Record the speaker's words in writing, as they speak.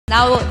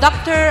Now,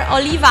 Dr.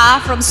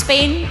 Oliva from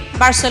Spain,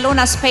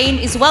 Barcelona, Spain,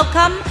 is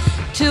welcome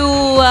to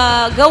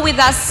go with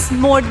us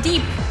more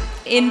deep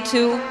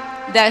into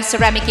the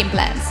ceramic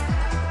implants.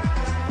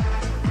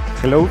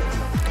 Hello.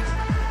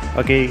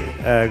 Okay,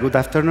 good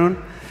afternoon.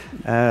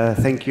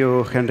 Thank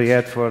you,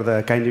 Henriette, for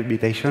the kind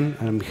invitation.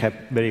 I'm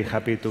very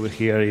happy to be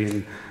here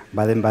in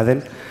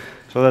Baden-Baden.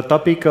 So the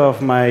topic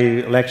of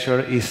my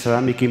lecture is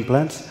ceramic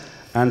implants,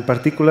 and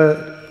particularly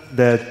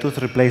the tooth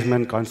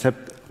replacement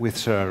concept with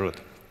CeraRoot.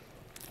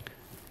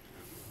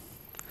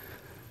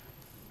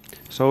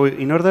 So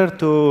in order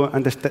to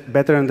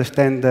better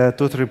understand the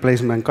tooth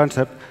replacement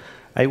concept,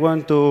 I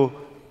want to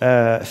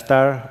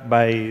start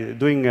by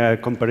doing a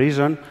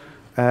comparison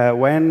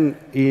when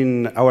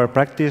in our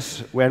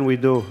practice, when we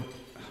do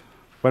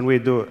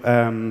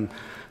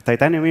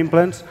titanium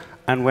implants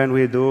and when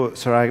we do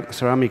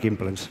ceramic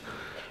implants.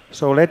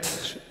 So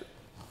let's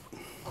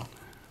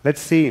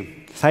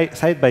see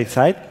side by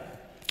side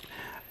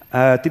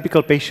a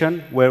typical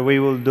patient where we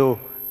will do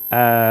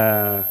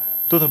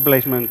tooth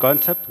replacement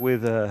concept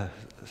with a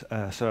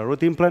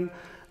CeraRoot implant,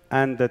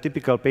 and the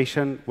typical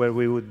patient where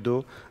we would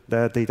do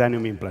the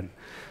titanium implant.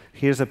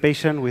 Here's a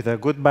patient with a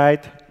good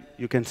bite.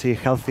 You can see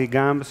healthy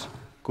gums,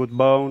 good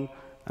bone,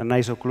 a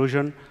nice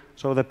occlusion.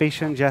 So the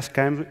patient just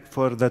came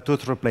for the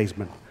tooth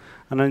replacement.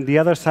 And on the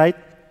other side,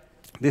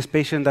 this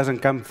patient doesn't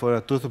come for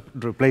a tooth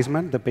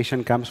replacement. The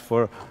patient comes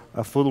for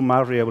a full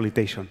mouth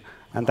rehabilitation.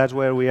 And that's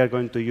where we are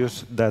going to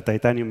use the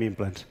titanium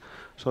implants.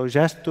 So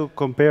just to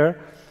compare,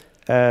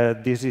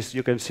 this is,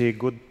 you can see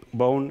good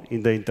bone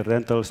in the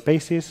interdental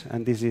spaces,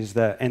 and this is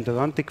the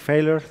endodontic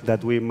failure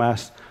that we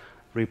must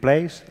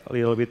replace, a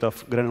little bit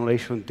of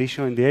granulation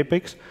tissue in the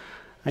apex,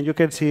 and you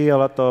can see a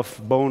lot of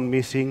bone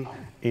missing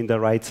in the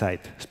right side,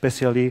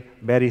 especially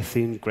very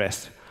thin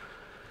crest.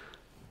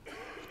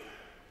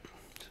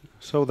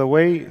 So the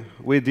way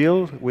we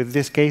deal with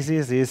these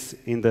cases is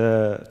in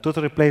the tooth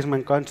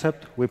replacement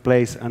concept, we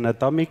place an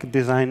atomic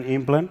design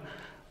implant,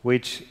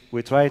 which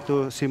we try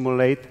to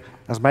simulate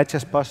as much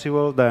as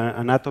possible the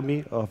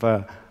anatomy of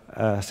a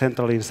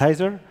central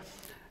incisor.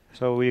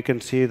 So you can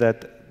see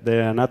that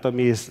the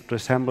anatomy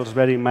resembles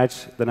very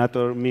much the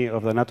anatomy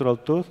of the natural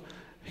tooth.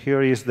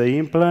 Here is the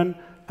implant,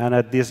 and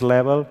at this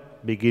level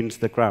begins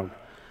the crown.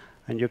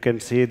 And you can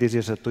see this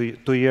is a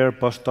two-year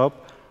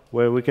post-op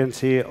where we can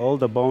see all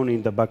the bone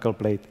in the buccal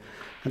plate.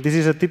 And this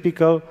is a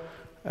typical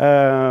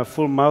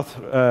full mouth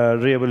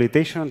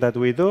rehabilitation that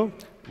we do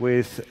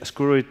with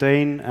screw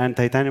retain and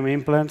titanium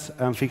implants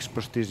and fixed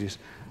prosthesis.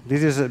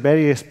 This is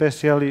very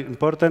especially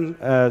important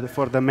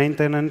for the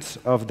maintenance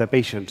of the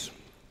patients.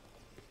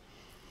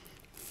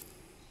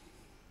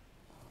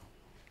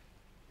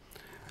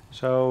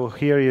 So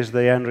here is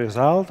the end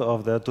result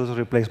of the tooth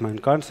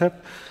replacement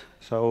concept.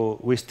 So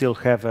we still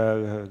have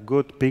a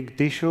good pink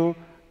tissue,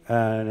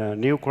 and a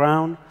new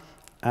crown,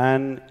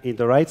 and in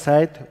the right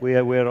side we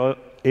are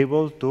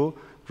able to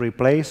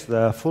replace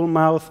the full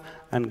mouth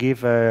and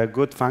give a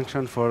good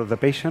function for the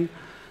patient.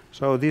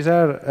 So these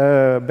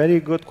are very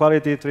good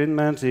quality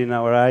treatments in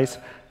our eyes,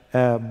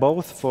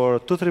 both for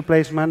tooth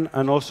replacement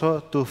and also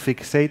to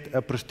fixate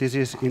a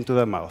prosthesis into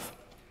the mouth.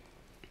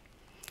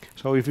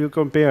 So if you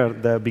compare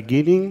the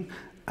beginning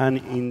and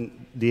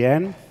in the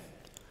end,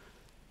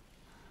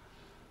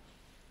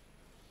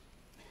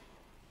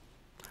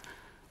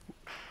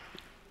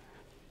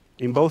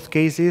 in both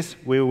cases,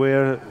 we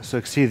were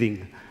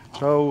succeeding.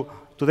 So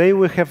today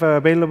we have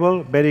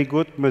available very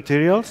good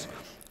materials,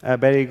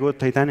 very good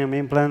titanium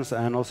implants,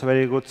 and also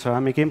very good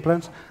ceramic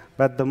implants.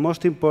 But the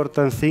most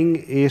important thing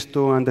is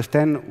to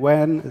understand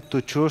when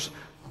to choose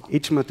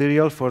each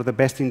material for the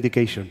best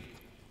indication.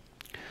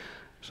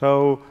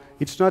 So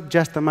it's not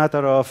just a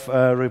matter of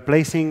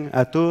replacing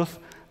a tooth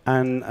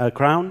and a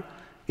crown.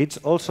 It's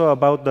also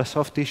about the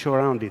soft tissue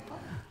around it.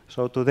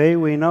 So today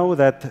we know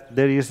that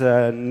there is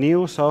a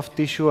new soft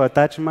tissue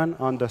attachment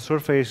on the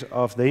surface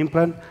of the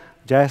implant,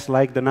 just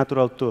like the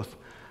natural tooth.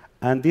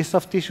 And this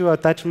soft tissue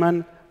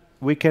attachment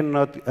we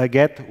cannot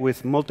get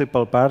with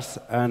multiple parts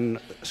and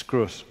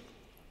screws.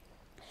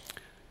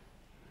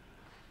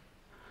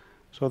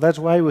 So that's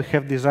why we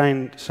have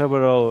designed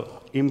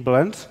several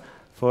implants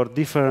for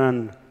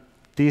different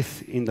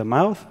teeth in the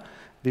mouth.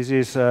 This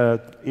is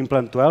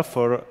implant 12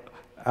 for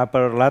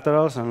upper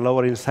laterals and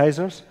lower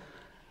incisors.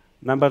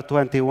 Number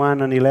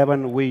 21 and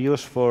 11 we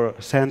use for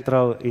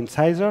central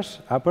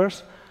incisors,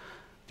 uppers.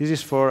 This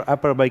is for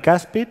upper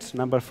bicuspids.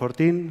 Number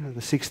 14,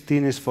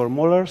 16 is for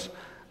molars,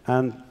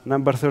 and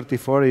number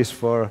 34 is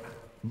for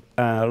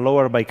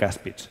lower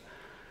bicuspids.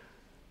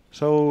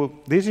 So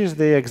this is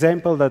the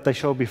example that I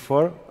showed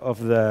before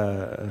of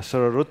the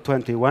CeraRoot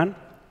 21.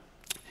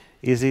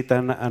 Is it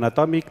an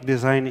anatomic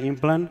design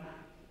implant?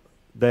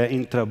 The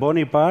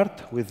intrabony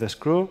part with the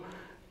screw,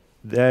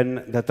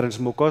 then the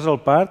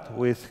transmucosal part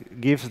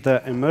gives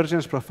the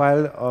emergence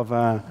profile of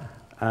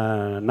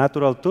a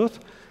natural tooth,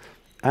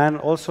 and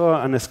also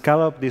an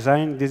scallop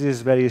design. This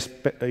is very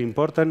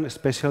important,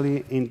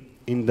 especially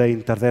in the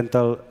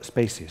interdental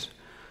spaces.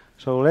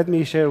 So let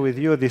me share with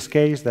you this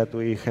case that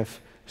we have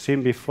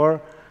seen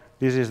before.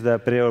 This is the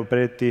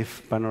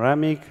preoperative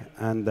panoramic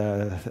and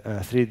the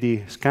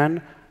 3D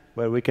scan,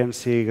 where we can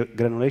see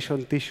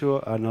granulation tissue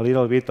and a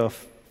little bit of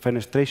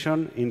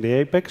fenestration in the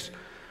apex.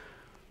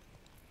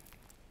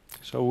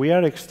 So we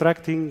are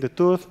extracting the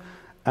tooth,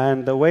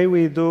 and the way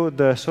we do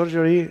the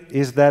surgery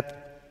is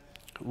that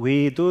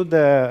we do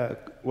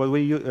what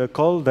we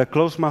call the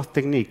closed mouth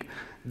technique.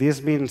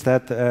 This means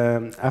that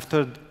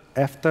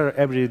after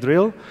every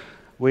drill,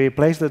 we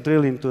place the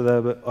drill into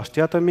the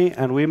osteotomy,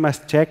 and we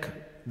must check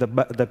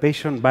the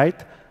patient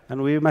bite,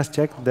 and we must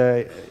check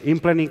the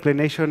implant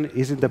inclination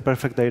is in the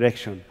perfect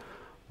direction,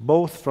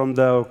 both from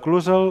the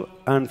occlusal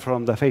and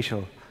from the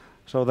facial.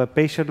 So the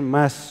patient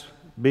must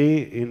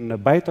be in a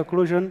bite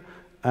occlusion,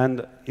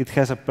 and it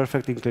has a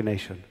perfect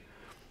inclination.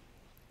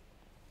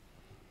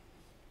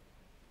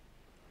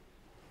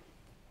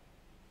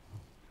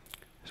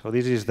 So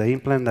this is the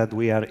implant that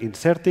we are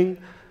inserting,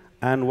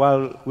 and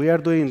while we are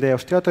doing the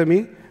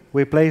osteotomy,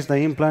 we place the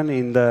implant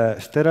in the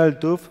sterile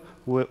tube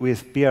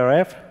with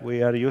PRF.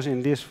 We are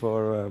using this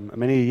for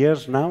many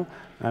years now,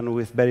 and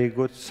with very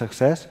good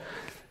success.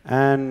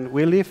 And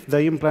we leave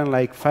the implant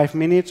like 5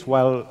 minutes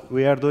while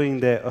we are doing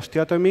the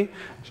osteotomy.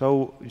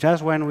 So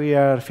just when we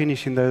are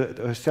finishing the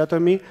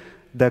osteotomy,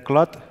 the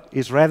clot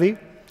is ready.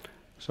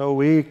 So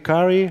we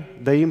carry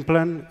the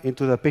implant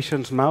into the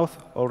patient's mouth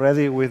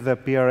already with the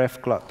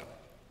PRF clot.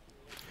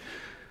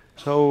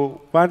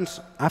 So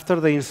after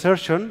the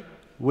insertion,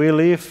 we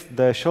leave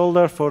the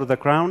shoulder for the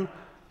crown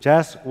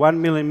just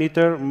 1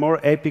 millimeter more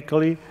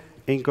apically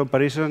in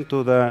comparison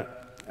to the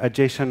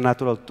adjacent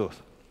natural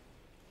tooth.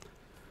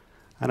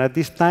 And at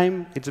this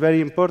time, it's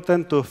very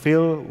important to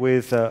fill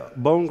with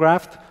bone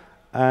graft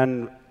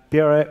and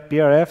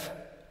PRF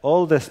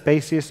all the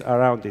spaces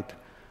around it.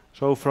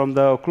 So from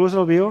the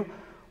occlusal view,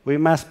 we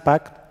must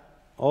pack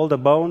all the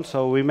bones,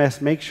 so we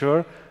must make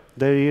sure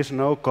there is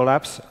no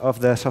collapse of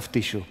the soft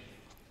tissue.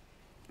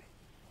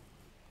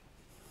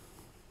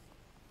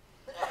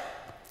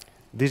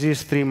 This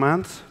is 3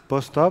 months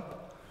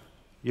post-op.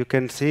 You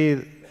can see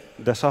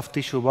the soft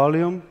tissue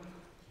volume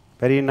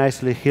very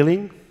nicely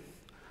healing.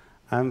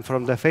 And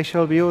from the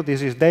facial view,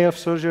 this is day of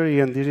surgery,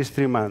 and this is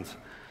 3 months.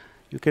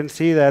 You can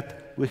see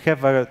that we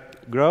have a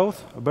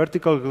growth, a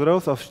vertical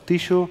growth of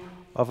tissue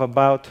of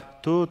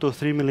about 2 to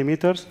 3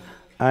 millimeters.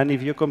 And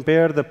if you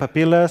compare the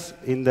papillas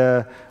in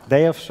the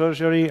day of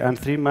surgery and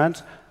 3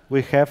 months,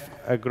 we have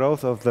a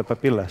growth of the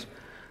papillas.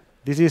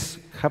 This is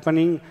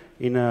happening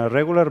in a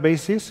regular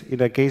basis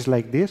in a case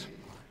like this.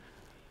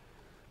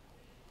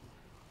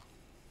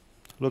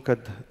 Look at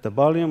the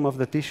volume of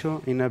the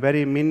tissue in a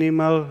very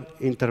minimal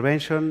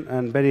intervention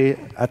and very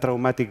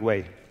atraumatic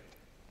way.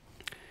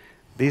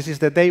 This is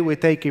the day we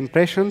take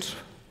impressions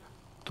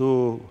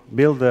to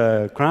build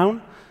the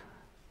crown.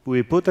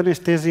 We put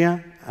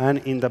anesthesia, and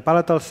in the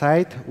palatal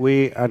side,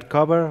 we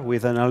uncover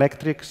with an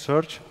electric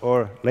surge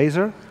or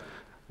laser.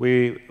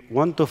 We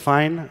want to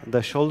find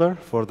the shoulder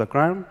for the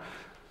crown.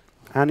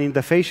 And in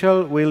the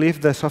facial, we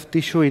leave the soft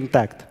tissue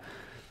intact.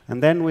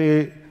 And then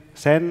we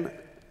send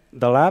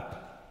the lab.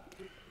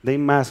 They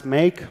must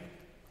make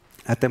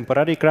a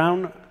temporary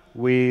crown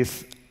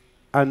with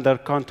under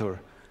contour.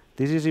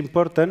 This is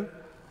important.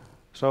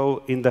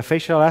 So in the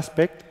facial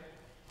aspect,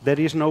 there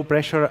is no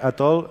pressure at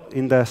all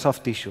in the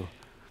soft tissue.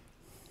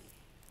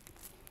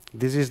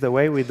 This is the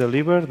way we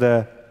deliver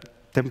the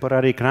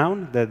temporary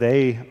crown the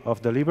day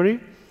of delivery.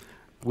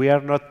 We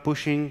are not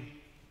pushing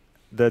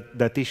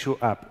the tissue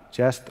up,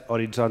 just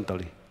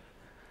horizontally.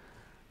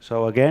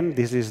 So again,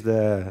 this is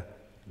the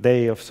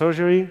day of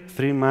surgery,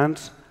 3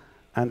 months,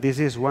 and this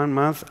is 1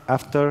 month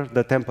after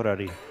the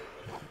temporary.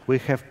 We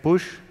have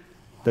pushed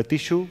the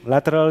tissue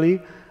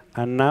laterally,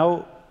 and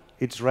now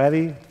it's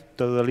ready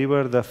to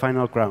deliver the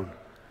final crown.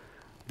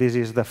 This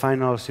is the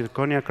final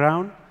zirconia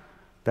crown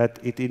that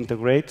it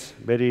integrates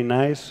very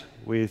nice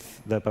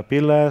with the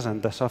papillas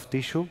and the soft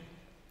tissue.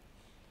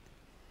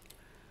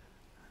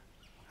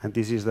 And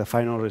this is the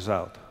final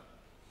result.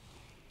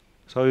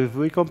 So if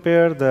we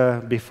compare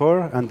the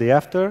before and the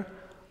after,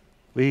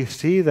 we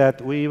see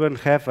that we even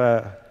have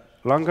a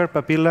longer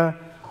papilla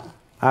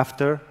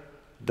after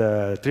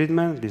the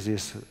treatment. This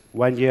is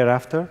 1 year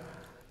after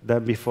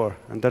than before.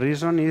 And the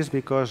reason is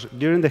because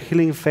during the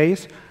healing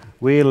phase,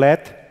 we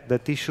let the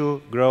tissue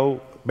grow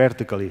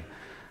vertically.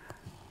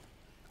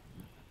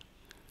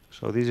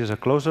 So this is a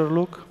closer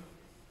look.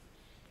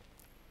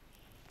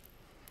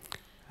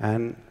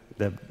 And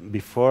the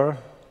before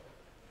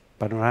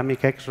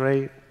panoramic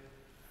X-ray,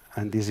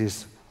 and this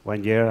is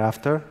 1 year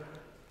after.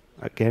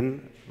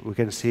 Again, we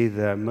can see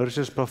the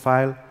emergence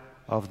profile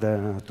of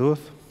the tooth,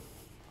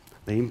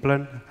 the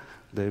implant,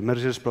 the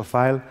emergence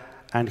profile,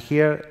 and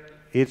here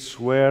it's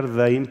where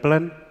the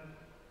implant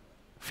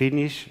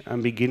finishes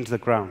and begins the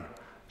crown.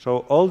 So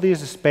all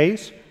this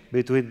space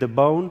between the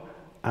bone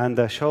and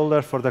the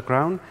shoulder for the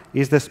crown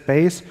is the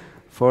space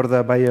for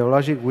the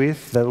biologic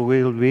width that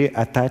will be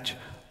attached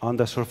on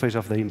the surface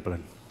of the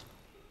implant.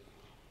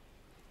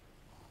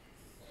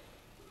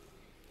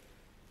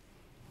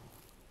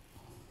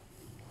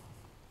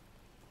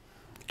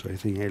 So I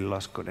think I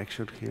lost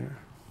connection here.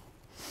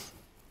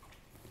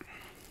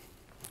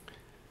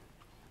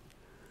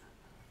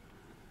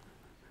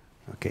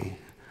 Okay.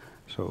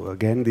 So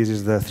again, this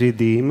is the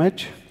 3D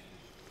image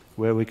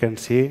where we can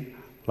see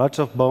lots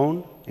of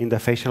bone in the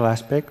facial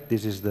aspect.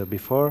 This is the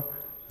before.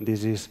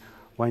 This is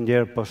 1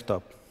 year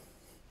post-op.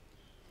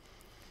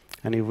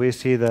 And if we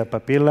see the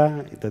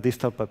papilla, the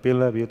distal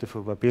papilla,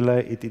 beautiful papilla,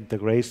 it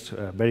integrates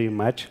very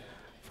much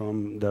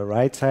from the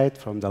right side,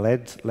 from the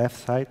left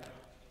side.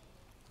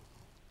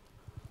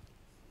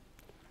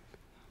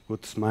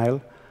 Good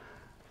smile.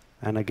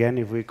 And again,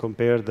 if we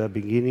compare the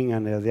beginning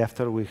and the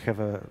after, we have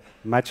a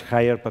much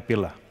higher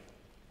papilla.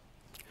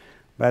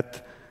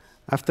 But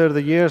after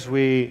the years,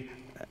 we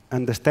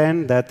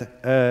understand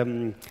that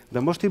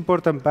the most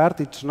important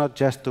part, it's not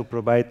just to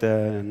provide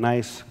a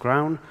nice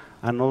crown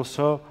and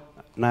also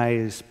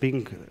nice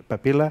pink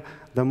papilla.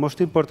 The most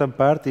important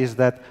part is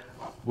that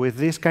with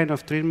this kind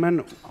of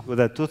treatment, with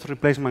a tooth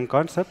replacement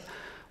concept,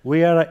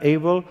 we are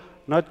able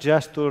not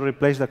just to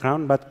replace the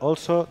crown, but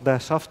also the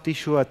soft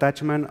tissue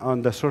attachment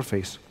on the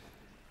surface.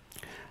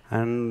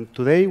 And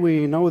today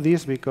we know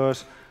this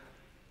because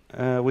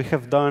we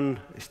have done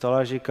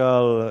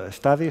histological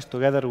studies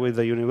together with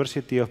the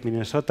University of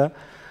Minnesota,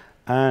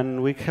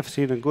 and we have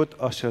seen a good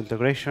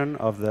osseointegration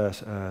of the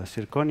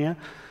zirconia.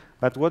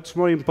 But what's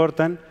more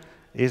important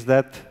is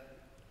that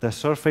the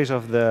surface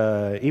of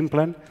the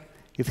implant,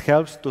 it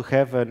helps to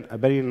have a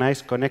very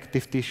nice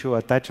connective tissue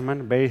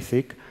attachment, very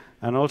thick,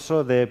 and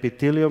also the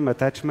epithelium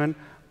attachment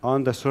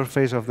on the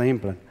surface of the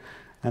implant.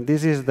 And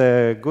this is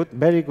the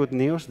very good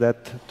news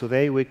that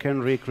today we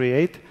can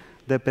recreate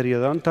the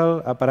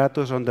periodontal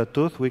apparatus on the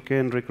tooth. We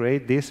can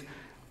recreate this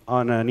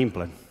on an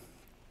implant.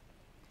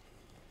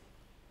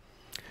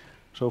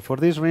 So for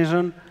this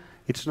reason,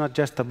 it's not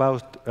just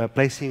about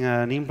placing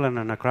an implant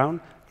on a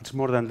crown. It's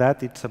more than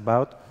that. It's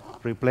about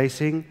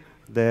replacing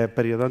the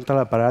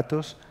periodontal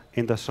apparatus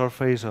in the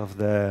surface of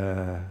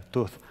the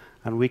tooth.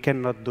 And we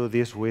cannot do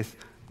this with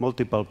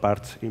multiple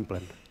parts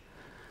implant.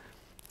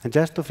 And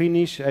just to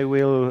finish, I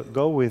will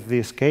go with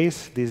this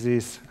case. This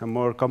is a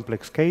more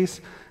complex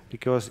case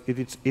because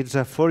it's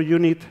a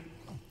 4-unit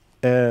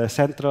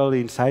central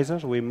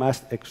incisors. We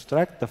must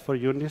extract the 4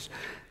 units.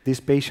 This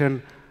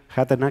patient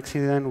had an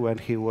accident when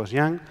he was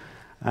young,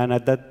 and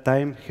at that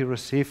time he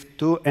received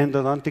 2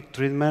 endodontic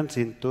treatments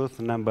in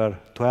tooth number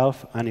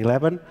 12 and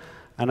 11.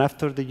 And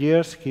after the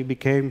years, he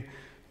became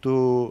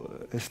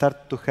to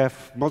start to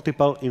have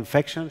multiple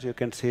infections. You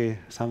can see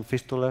some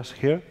fistulas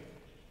here.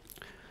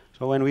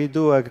 So when we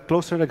do a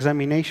closer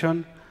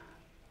examination,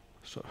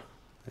 so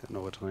I don't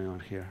know what's going on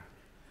here.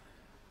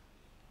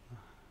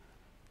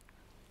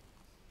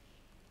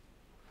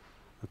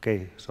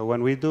 Okay, so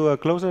when we do a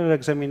closer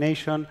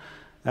examination,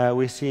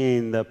 we see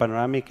in the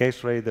panoramic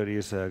X-ray there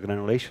is a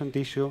granulation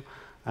tissue,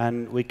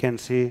 and we can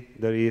see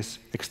there is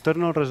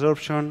external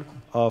resorption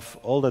of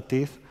all the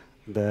teeth,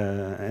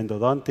 the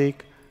endodontic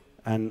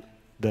and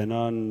the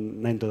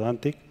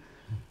non-endodontic.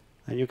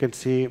 And you can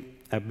see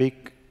a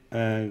big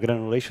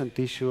granulation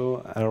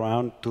tissue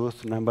around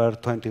tooth number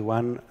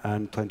 21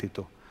 and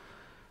 22.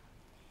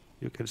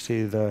 You can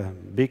see the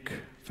big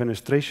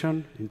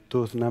fenestration in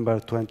tooth number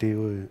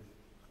 21,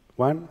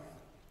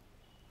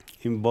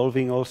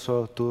 involving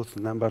also tooth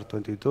number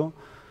 22.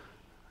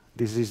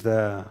 This is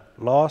the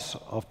loss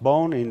of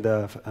bone in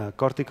the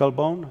cortical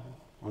bone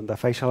on the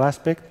facial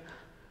aspect.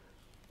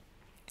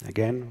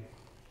 Again.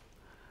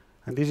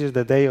 And this is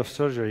the day of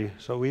surgery.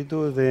 So we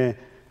do the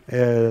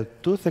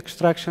tooth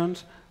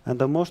extractions, and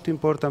the most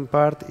important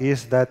part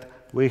is that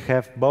we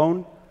have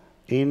bone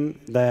in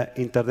the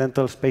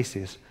interdental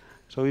spaces.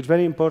 So it's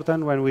very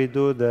important when we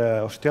do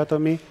the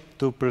osteotomy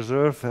to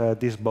preserve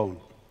this bone.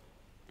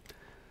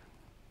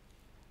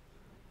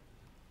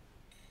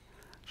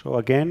 So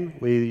again,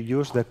 we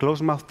use the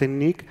closed mouth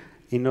technique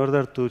in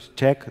order to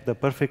check the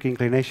perfect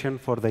inclination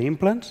for the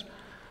implants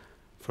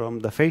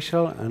from the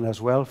facial and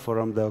as well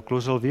from the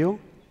occlusal view.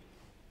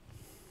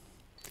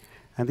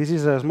 And this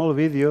is a small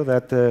video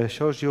that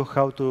shows you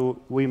how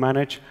we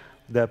manage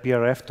the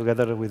PRF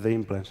together with the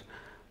implants.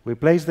 We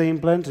place the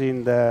implants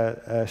in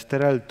the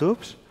sterile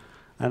tubes,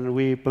 and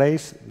we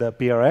place the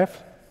PRF.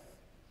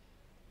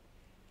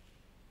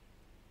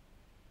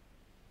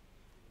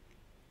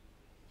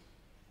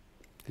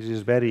 This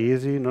is very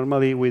easy.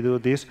 Normally, we do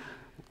this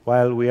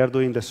while we are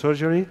doing the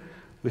surgery.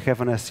 We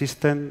have an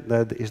assistant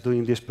that is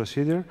doing this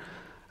procedure.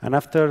 And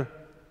after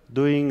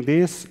doing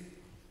this,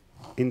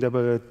 in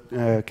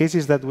the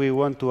cases that we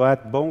want to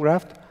add bone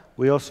graft,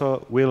 we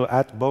also will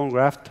add bone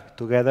graft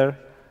together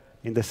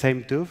in the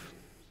same tube.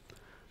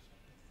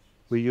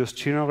 We use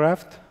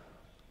chinograft.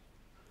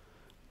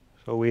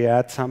 So we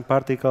add some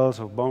particles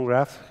of bone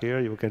graft here,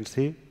 you can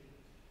see.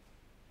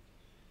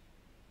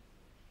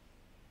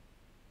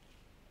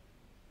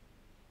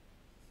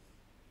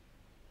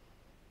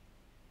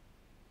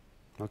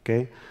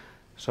 Okay,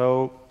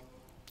 so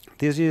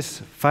this is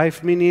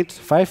 5 minutes,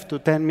 5 to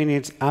 10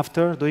 minutes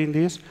after doing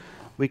this.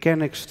 We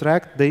can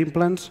extract the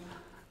implants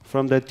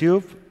from the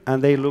tube,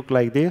 and they look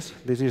like this.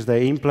 This is the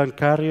implant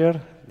carrier,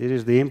 this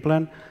is the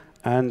implant,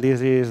 and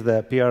this is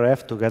the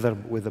PRF together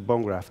with the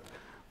bone graft.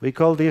 We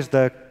call this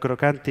the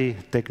crocanti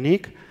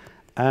technique,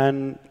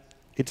 and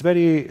It's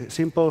very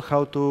simple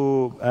how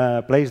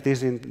to place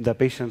this in the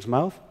patient's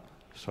mouth.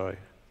 Sorry.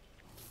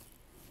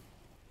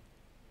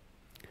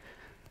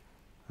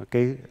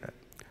 Okay.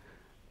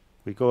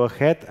 We go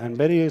ahead, and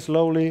very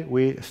slowly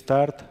we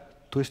start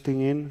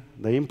twisting in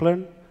the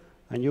implant,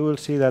 and you will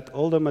see that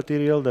all the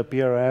material, the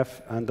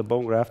PRF and the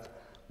bone graft,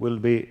 will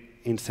be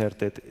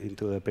inserted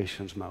into the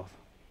patient's mouth.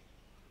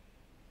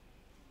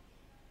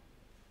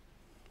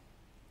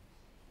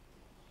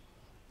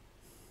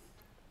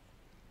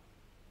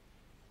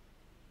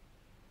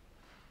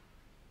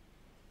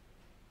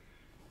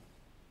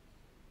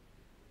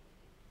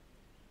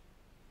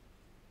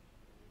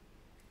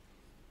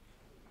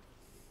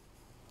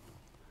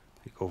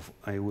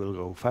 I will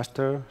go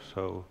faster,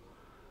 so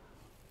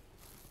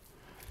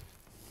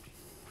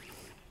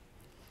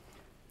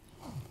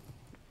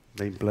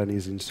the implant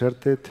is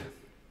inserted.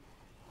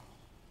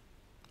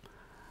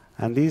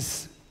 And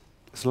this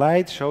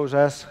slide shows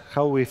us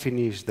how we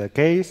finish the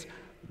case,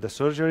 the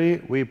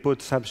surgery. We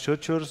put some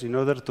sutures in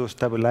order to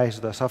stabilize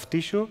the soft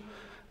tissue,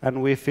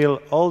 and we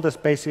fill all the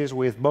spaces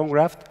with bone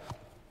graft.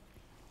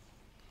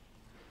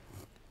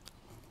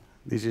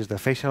 This is the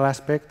facial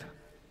aspect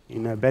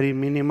in a very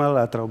minimal,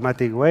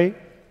 atraumatic way.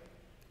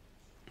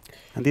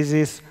 And this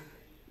is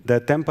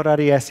the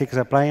temporary Essex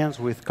appliance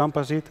with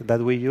composite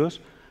that we use.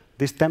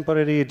 This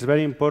temporary, it's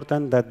very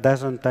important that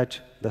doesn't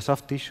touch the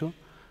soft tissue.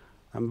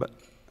 And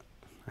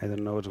I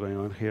don't know what's going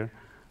on here.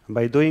 And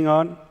by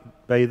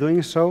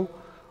doing so,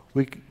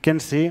 we can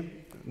see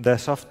the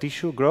soft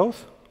tissue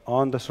growth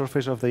on the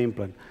surface of the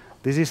implant.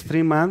 This is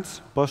 3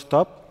 months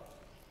post-op.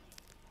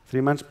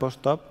 3 months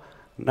post-op.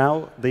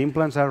 Now the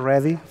implants are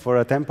ready for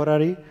a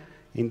temporary.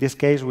 In this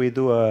case, we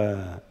do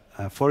a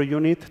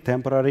 4-unit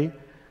temporary.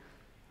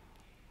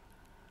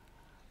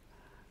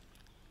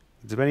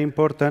 It's very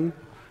important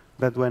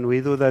that when we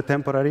do the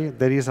temporary,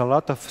 there is a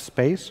lot of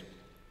space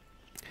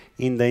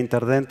in the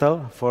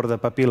interdental for the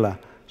papilla.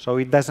 So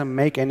it doesn't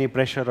make any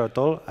pressure at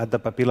all at the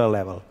papilla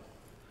level.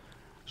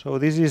 So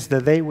this is the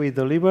day we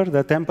deliver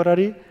the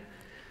temporary.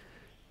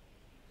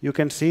 You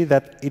can see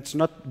that it's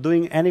not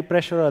doing any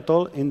pressure at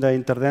all in the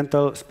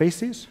interdental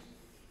spaces.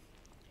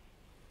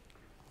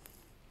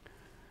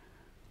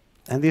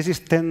 And this is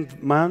 10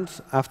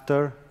 months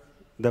after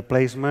the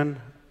placement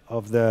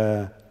of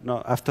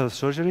after the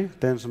surgery,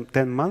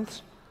 10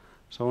 months.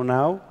 So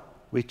now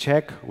we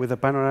check with a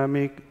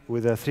panoramic,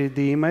 with a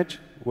 3D image,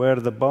 where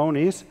the bone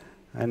is.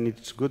 And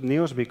it's good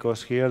news,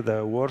 because here,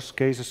 the worst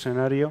case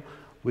scenario,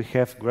 we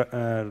have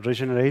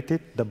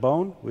regenerated the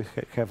bone. We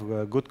have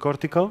a good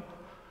cortical.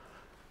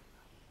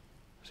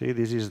 See,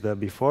 this is the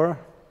before,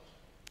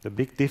 the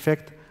big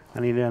defect.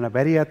 And in a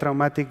very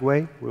traumatic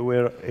way, we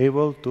were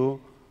able to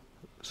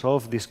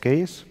solve this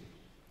case.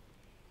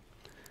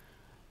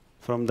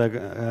 From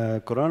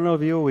the coronal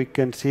view, we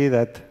can see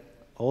that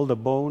all the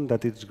bone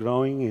that is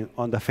growing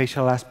on the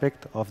facial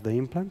aspect of the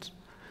implants.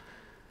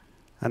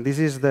 And this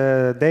is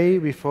the day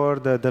before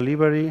the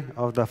delivery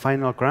of the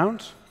final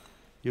crowns.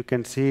 You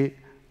can see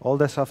all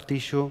the soft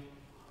tissue,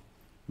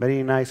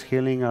 very nice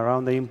healing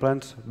around the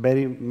implants,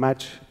 very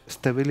much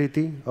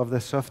stability of the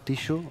soft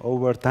tissue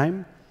over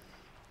time.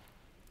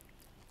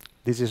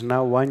 This is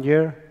now 1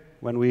 year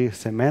when we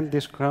cement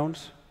these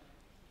crowns.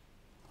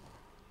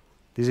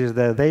 This is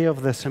the day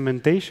of the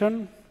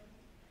cementation.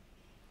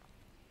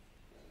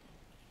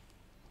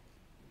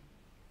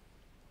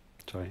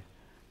 Sorry.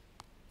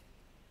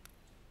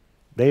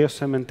 Day of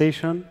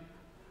cementation.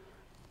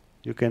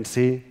 You can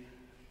see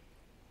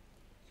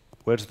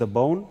where's the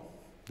bone.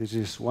 This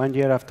is 1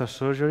 year after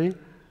surgery.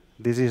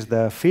 This is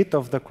the fit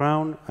of the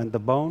crown and the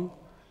bone.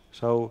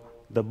 So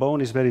the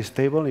bone is very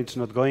stable. It's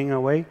not going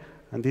away.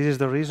 And this is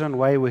the reason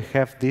why we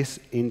have these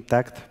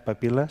intact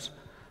papillas.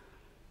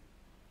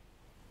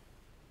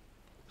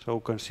 So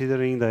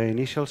considering the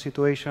initial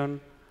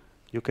situation,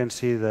 you can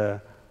see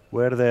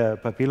where the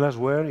papillas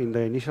were in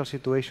the initial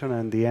situation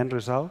and the end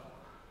result.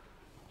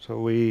 So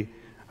we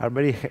are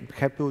very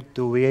happy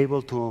to be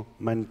able to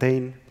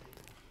maintain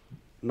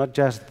not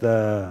just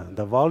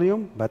the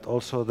volume, but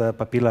also the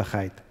papilla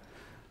height.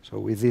 So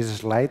with this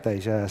slide, I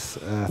just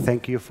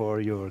thank you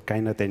for your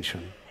kind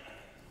attention.